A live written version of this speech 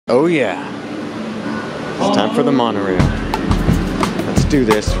Oh yeah. It's time for the monorail. Let's do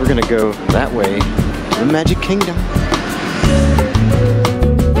this. We're gonna go that way to the Magic Kingdom.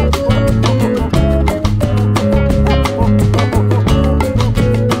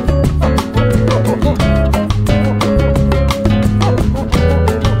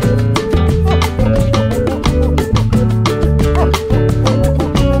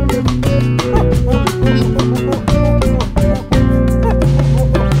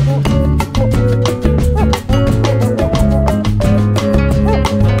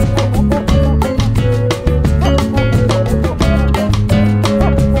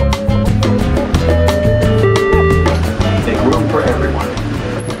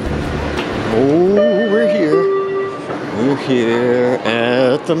 Here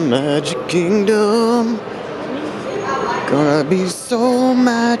at the Magic Kingdom, gonna be so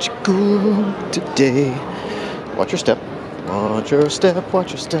magical today. Watch your step, watch your step,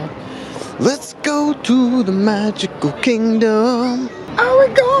 watch your step. Let's go to the Magical Kingdom. Are we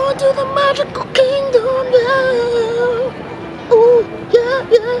going to the Magical Kingdom? Yeah. Ooh, yeah,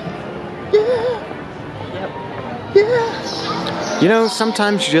 yeah, yeah, yeah. You know,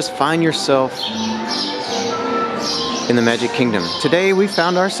 sometimes you just find yourself in the Magic Kingdom. Today we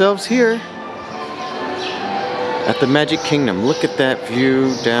found ourselves here at the Magic Kingdom. Look at that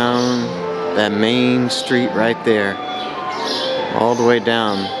view down that main street right there, all the way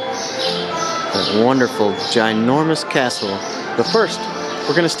down that wonderful ginormous castle. But first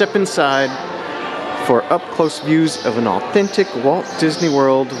we're gonna step inside for up close views of an authentic Walt Disney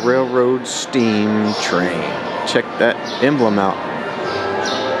World Railroad steam train. Check that emblem out.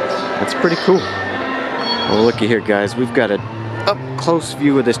 That's pretty cool. Well, looky here, guys. We've got an up-close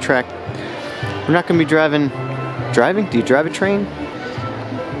view of this track. We're not going to be driving. Do you drive a train?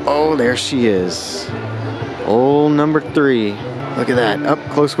 Oh, there she is. Old number 3. Look at that. Up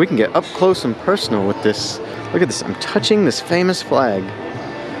close. We can get up close and personal with this. Look at this. I'm touching this famous flag.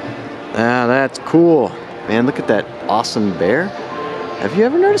 Ah, that's cool. Man, look at that awesome bear. Have you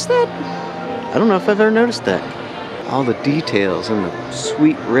ever noticed that? I don't know if I've ever noticed that. All the details and the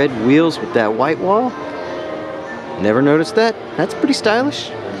sweet red wheels with that white wall. Never noticed that? That's pretty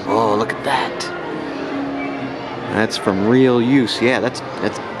stylish. Oh, look at that. That's from real use. Yeah, that's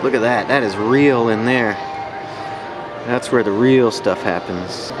look at that. That is real in there. That's where the real stuff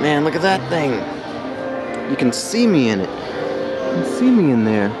happens. Man, look at that thing. You can see me in it. You can see me in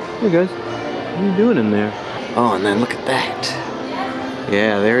there. Hey guys, what are you doing in there? Oh, and then look at that.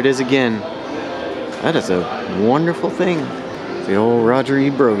 Yeah, there it is again. That is a wonderful thing. The old Roger E.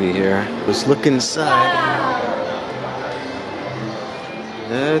 Brogy here. Let's look inside.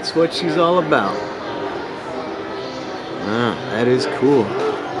 That's what she's all about. Ah, that is cool.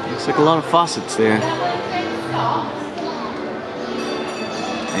 Looks like a lot of faucets there.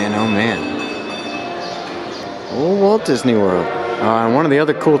 And oh man. Old Walt Disney World. And one of the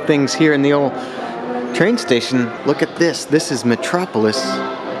other cool things here in the old train station, look at this. This is Metropolis.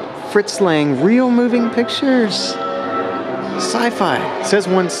 Fritz Lang, real moving pictures. Sci-fi. It says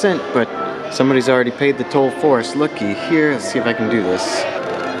 1 cent, but somebody's already paid the toll for us. Looky here. Let's see if I can do this.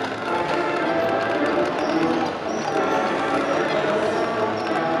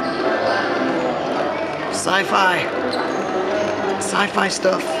 Sci-fi. Sci-fi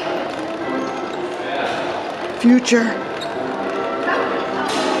stuff. Future.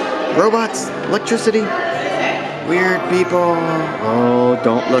 Robots. Electricity. Weird people. Oh,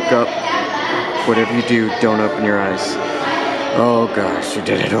 don't look up. Whatever you do, don't open your eyes. Oh gosh, you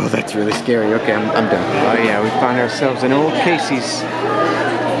did it. Oh, that's really scary. Okay, I'm done. Oh yeah, we found ourselves in old Casey's.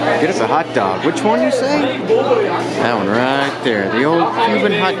 Get us a hot dog. Which one you say? That one right there. The old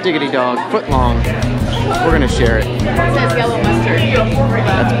Cuban hot diggity dog, foot long. We're gonna share it. It says yellow mustard.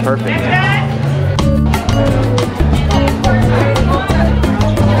 That's perfect.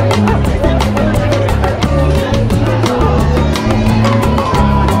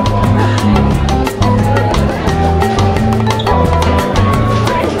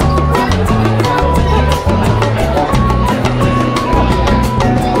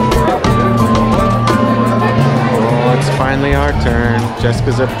 Oh, it's finally our turn.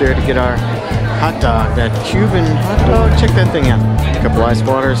 Jessica's up there to get our hot dog, that Cuban hot dog. Check that thing out. A couple ice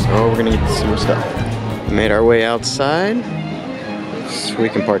waters. Oh, we're gonna get some stuff. We made our way outside so we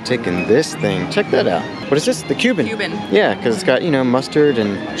can partake in this thing. Check that out. What is this? The Cuban? Cuban. Yeah, because it's got, you know, mustard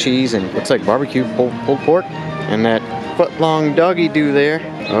and cheese and looks like barbecue pulled pork. And that foot-long doggy do there.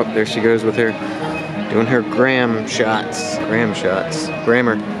 Oh, there she goes with her, doing her gram shots.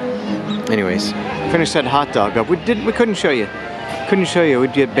 Grammar. Anyways, finished that hot dog up. We couldn't show you.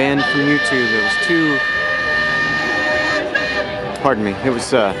 We'd get banned from YouTube. It was Pardon me. It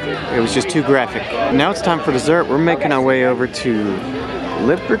was just too graphic. Now it's time for dessert. We're making our way over to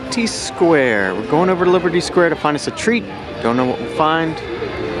Liberty Square. We're going over to Liberty Square to find us a treat. Don't know what we'll find.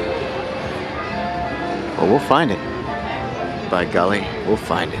 Well, we'll find it. By golly, we'll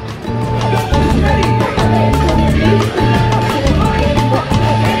find it.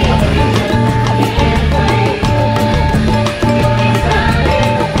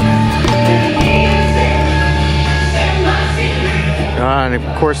 And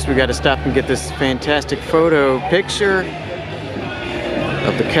of course we got to stop and get this fantastic picture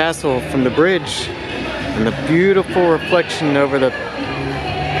of the castle from the bridge and the beautiful reflection over the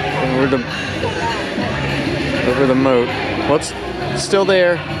moat. Well, it's still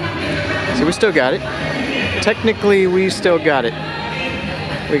there. So we still got it. Technically we still got it.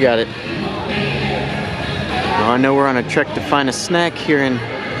 We got it. Well, I know we're on a trek to find a snack here in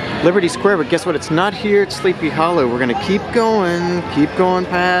Liberty Square, but guess what? It's not here at Sleepy Hollow. We're gonna keep going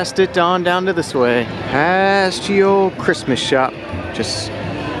past it, on down to this way, past the old Christmas shop. Just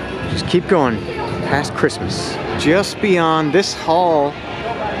keep going past Christmas. Just beyond this hall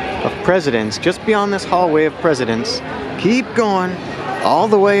of presidents, just beyond this hallway of presidents, keep going all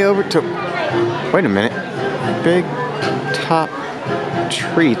the way over to, wait a minute, Big Top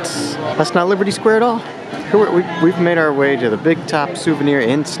Treats. That's not Liberty Square at all. We've made our way to the Big Top Souvenir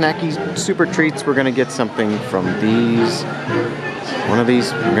and Snacky Super Treats. We're gonna get something from these. One of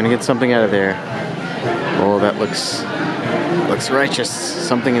these, we're gonna get something out of there. Oh, that looks righteous.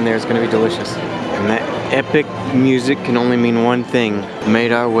 Something in there is gonna be delicious. And that epic music can only mean one thing.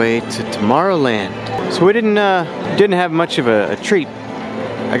 Made our way to Tomorrowland. So we didn't have much of a treat.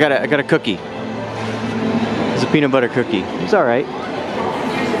 I got a cookie. It's a peanut butter cookie. It's all right.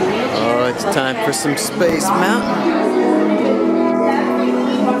 Oh, it's time for some Space Mountain.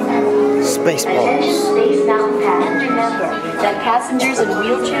 Space balls. Space Mountain Pass. Remember that passengers in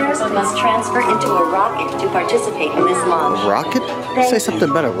wheelchairs must transfer into a rocket to participate in this launch. A rocket? Say something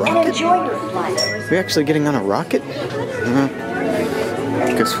about a rocket. And enjoy your flight. We're actually getting on a rocket?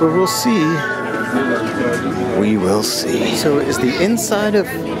 Guess we will see. We will see. So is the inside of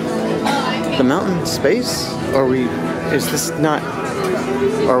the mountain space? Or is this not...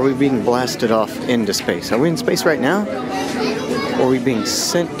 Or are we being blasted off into space? Are we in space right now? Or are we being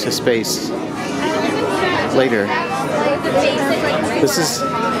sent to space later? This is...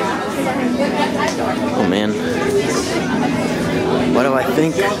 Oh man. What do I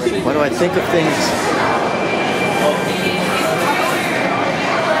think? What do I think of things?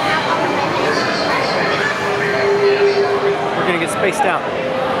 We're gonna get spaced out.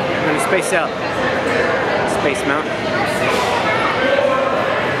 We're gonna space out. Space Mountain.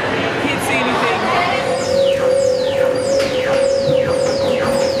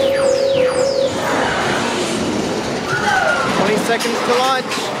 Seconds to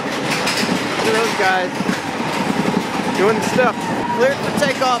launch. Look at those guys doing the stuff. Cleared for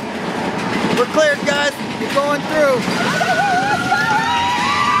takeoff. We're cleared, guys. We're going through.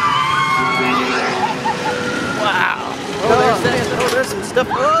 Wow. Oh, there's some stuff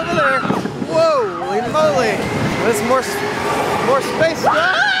over there. Whoa, holy moly. There's more space.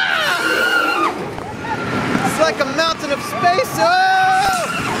 Ah! It's like a mountain of space. Oh!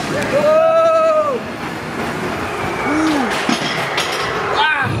 Whoa!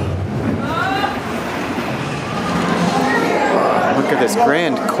 Look at this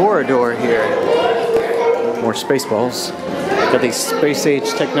grand corridor here. More space balls. Got these space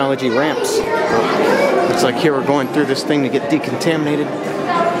age technology ramps. Oh, looks like here we're going through this thing to get decontaminated.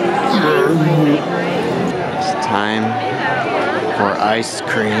 It's time for ice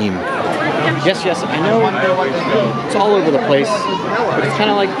cream. Yes, I know it's all over the place, but it's kind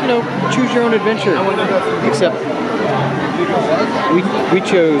of like, you know, choose your own adventure. Except we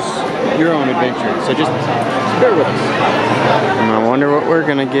chose your own adventure, so just bear with us. And I wonder what we're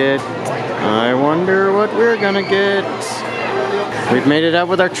gonna get. I wonder what we're gonna get. We've made it out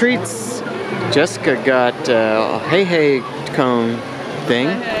with our treats. Jessica got a hey cone thing.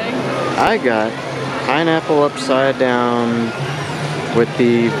 I got pineapple upside down with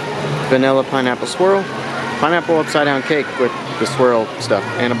the vanilla pineapple swirl. Pineapple upside down cake with the swirl stuff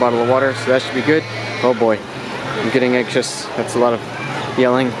and a bottle of water, so that should be good. Oh boy, I'm getting anxious. That's a lot of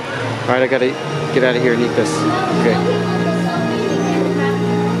yelling. All right, I gotta get out of here and eat this. Okay.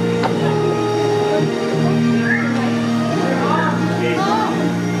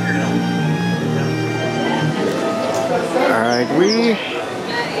 All right,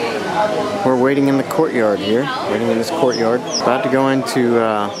 we're waiting in the courtyard here. Waiting in this courtyard. About to go into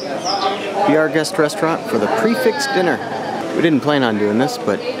be our guest restaurant for the Prix Fixe dinner. We didn't plan on doing this,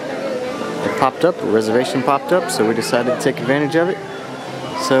 but it popped up, a reservation popped up, so we decided to take advantage of it.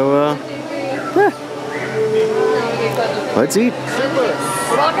 So, yeah. Let's eat.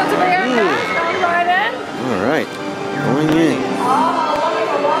 Welcome to the aircraft. Going right in. All right, going in.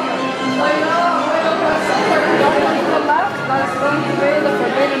 That's going to be the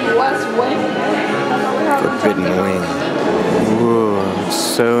Forbidden West Wing. Forbidden Wing. Ooh, I'm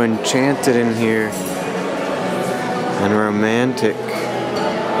so enchanted in here. And romantic.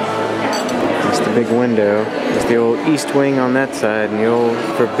 That's the big window. There's the old East Wing on that side and the old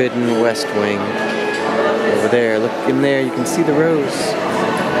Forbidden West Wing. Over there, look in there, you can see the rose.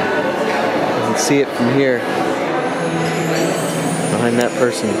 You can see it from here. Behind that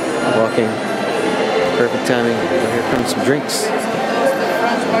person walking. Perfect timing. Oh, here comes some drinks.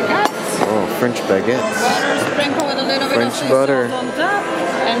 French baguettes. Oh, French baguettes. Butter sprinkle with a little bit French of sea butter. salt on top.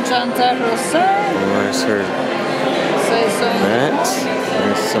 Enchanted rosé. Oh, I just heard Saison. that.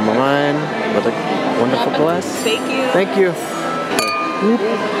 There's some of mine with a wonderful glass. Thank you. Thank you.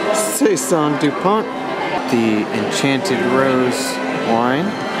 Saison DuPont. The Enchanted Rose wine.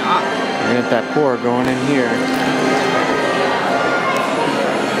 We're gonna get that pour going in here.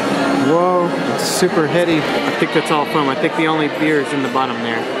 Whoa, it's super heady. I think that's all foam. I think the only beer is in the bottom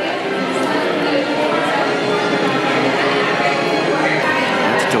there.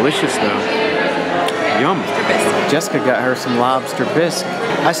 It's delicious though. Yum. Jessica got her some lobster bisque.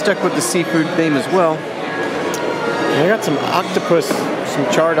 I stuck with the seafood theme as well. And I got some octopus, some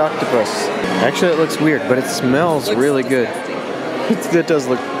charred octopus. Actually, it looks weird, but it smells really good. It does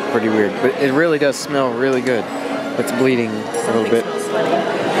look pretty weird, but it really does smell really good. It's bleeding a little bit.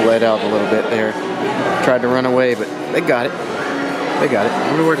 Bled out a little bit there. Tried to run away, but they got it. They got it. I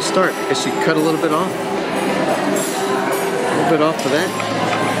wonder where to start. I guess you cut a little bit off. A little bit off of that.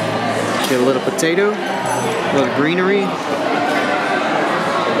 Get a little potato, a little greenery, a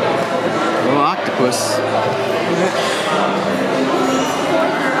little octopus.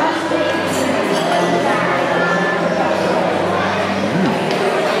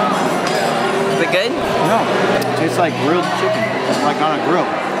 Is it good? No. It tastes like grilled chicken. It's like on a grill.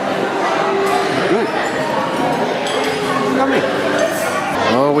 Good. Yummy.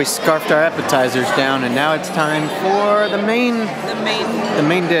 Oh, we scarfed our appetizers down, and now it's time for the main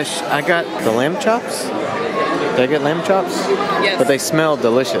dish. I got the lamb chops. Did I get lamb chops? Yes. But they smell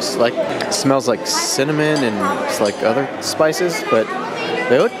delicious. Like, it smells like cinnamon and it's like other spices, but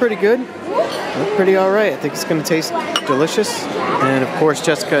they look pretty good. They look pretty all right. I think it's gonna taste delicious. And of course,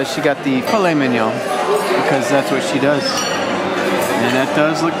 Jessica, she got the filet mignon because that's what she does. And that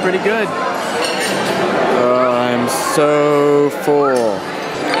does look pretty good. Oh, I'm so full.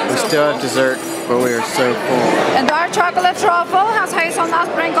 We still have dessert, but we are so full. And dark chocolate truffle has hazelnut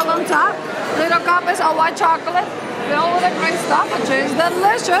sprinkle on top. Little cup is all white chocolate. Filled with a great stuff, which is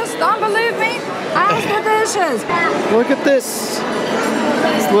delicious. Don't believe me? Ask the dishes. Look at this.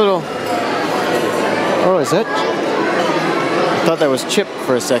 This little. Oh, is that? I thought that was Chip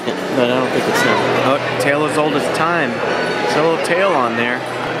for a second, but I don't think it's him. Oh, tail as old as time. There's a little tail on there.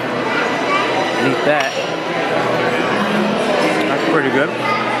 Eat that. That's pretty good.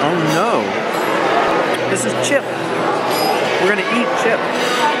 Oh no. This is Chip. We're gonna eat Chip.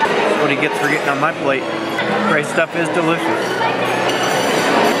 That's what he gets for getting on my plate. Great stuff is delicious.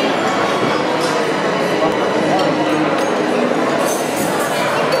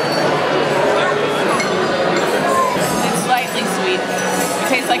 It's slightly sweet. It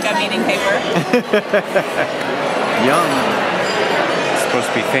tastes like I'm eating paper. Yum. It's supposed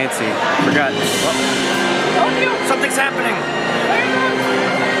to be fancy. Forgot. Oh. Something's happening.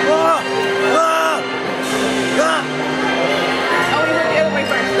 Whoa. Whoa. Ah. Oh, we went the other way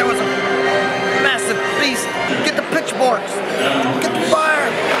first. There was a massive beast. Get the pitchforks. Get the fire.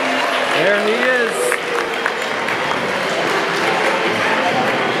 There he is.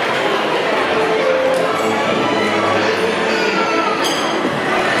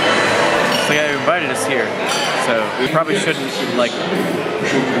 So yeah, invited us here. So we probably shouldn't like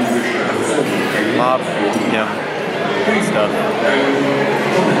mob him and stuff.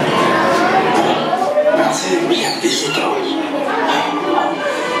 We have visitors.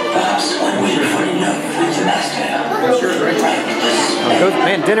 Perhaps when we fall in love with the master. Oh,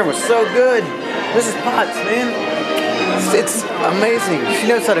 man, dinner was so good. Mrs. Potts, man. It's amazing. She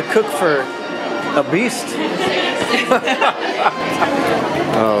knows how to cook for a beast.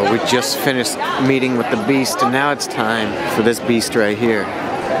 Oh, we just finished meeting with the beast, and now it's time for this beast right here.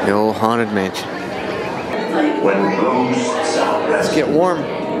 The old haunted mansion. When ghosts are Let's get warm.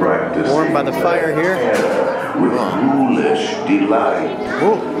 Warm by the fire here. With ghoulish delight.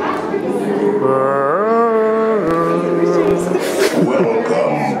 Ooh.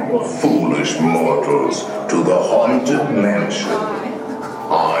 Welcome, foolish foolish mortals, to the Haunted Mansion.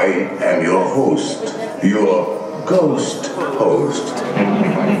 I am your host, your ghost host.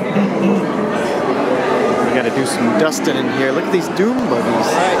 We gotta do some dusting in here. Look at these doom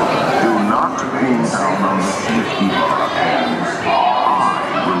buggies. Do not lean down on the safety hands. I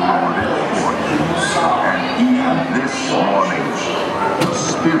will order fortunes, and even this morning, the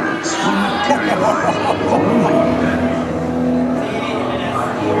spirits will materialize only then.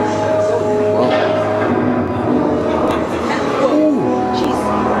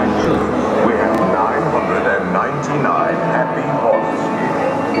 We have 999 happy hearts,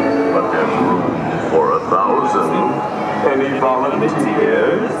 but there's room for 1,000. Any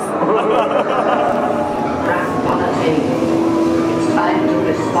volunteers? It's time to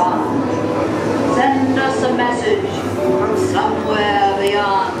respond. Send us a message from somewhere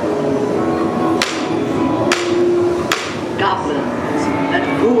beyond. Goblins and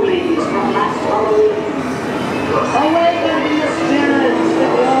ghoulies from last Halloween. Awaken the spirits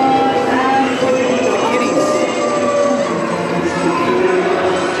that was and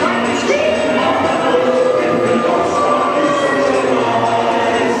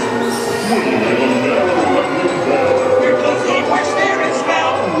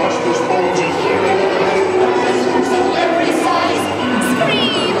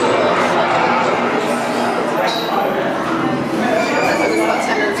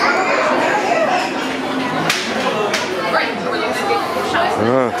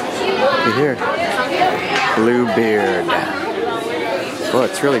Here, Bluebeard. Oh,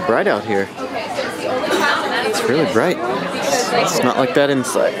 it's really bright out here. It's really bright. It's not like that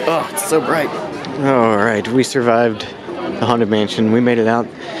inside. Oh, it's so bright. All right, we survived the Haunted Mansion. We made it out.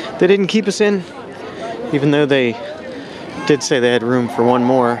 They didn't keep us in, even though they did say they had room for one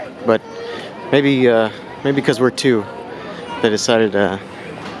more. But maybe because we're two, they decided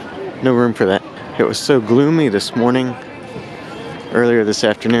no room for that. It was so gloomy this morning, earlier this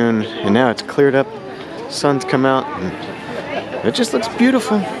afternoon, and now it's cleared up. Sun's come out, and it just looks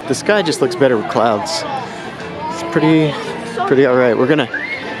beautiful. The sky just looks better with clouds. It's pretty all right. We're gonna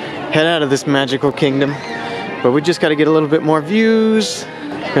head out of this magical kingdom, but we just got to get a little bit more views.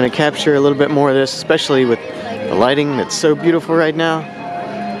 We're gonna capture a little bit more of this, especially with the lighting that's so beautiful right now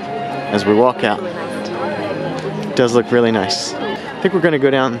as we walk out. It does look really nice. I think we're gonna go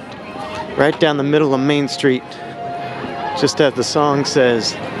down, right down the middle of Main Street, just as the song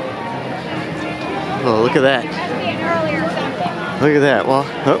says. Oh, look at that. Look at that. Well,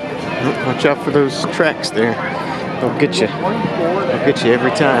 oh, watch out for those tracks there. They'll get you. They'll get you every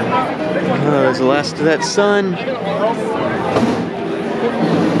time. Oh, there's the last of that sun.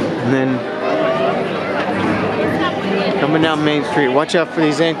 And then coming down Main Street. Watch out for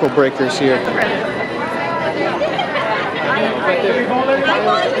these ankle breakers here.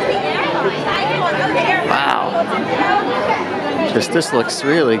 Wow. This looks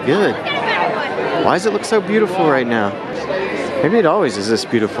really good. Why does it look so beautiful right now? Maybe it always is this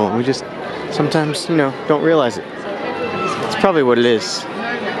beautiful. We just sometimes, you know, don't realize it. It's probably what it is.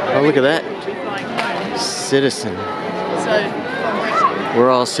 Oh, look at that. Citizen. We're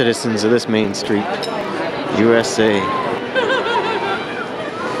all citizens of this Main Street. USA.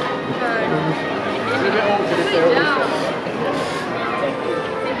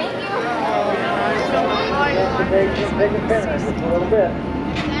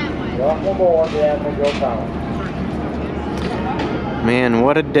 Man,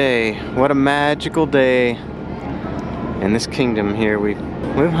 what a day. What a magical day in this kingdom here. We've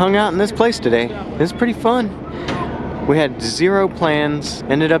hung out in this place today. It was pretty fun. We had zero plans.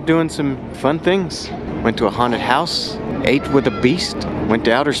 Ended up doing some fun things. Went to a haunted house. Ate with a beast. Went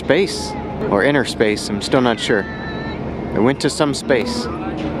to outer space. Or inner space. I'm still not sure. I went to some space.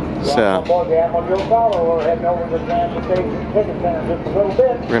 So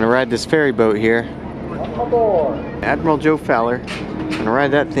we're gonna ride this ferry boat here. Admiral Joe Fowler. Gonna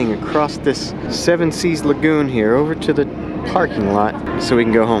ride that thing across this Seven Seas Lagoon here over to the parking lot so we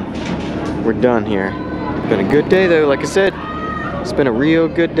can go home. We're done here. Been a good day though, like I said. It's been a real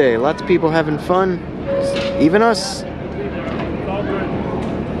good day. Lots of people having fun. Even us.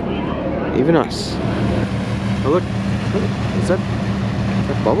 Even us. Oh look, is that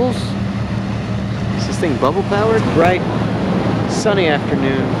bubbles? Is this thing bubble powered? Bright, sunny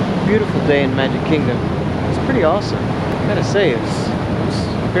afternoon, beautiful day in Magic Kingdom. It's pretty awesome. I gotta say, it's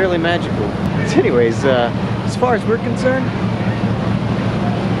fairly magical. So anyways, as far as we're concerned,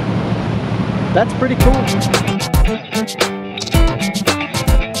 that's pretty cool.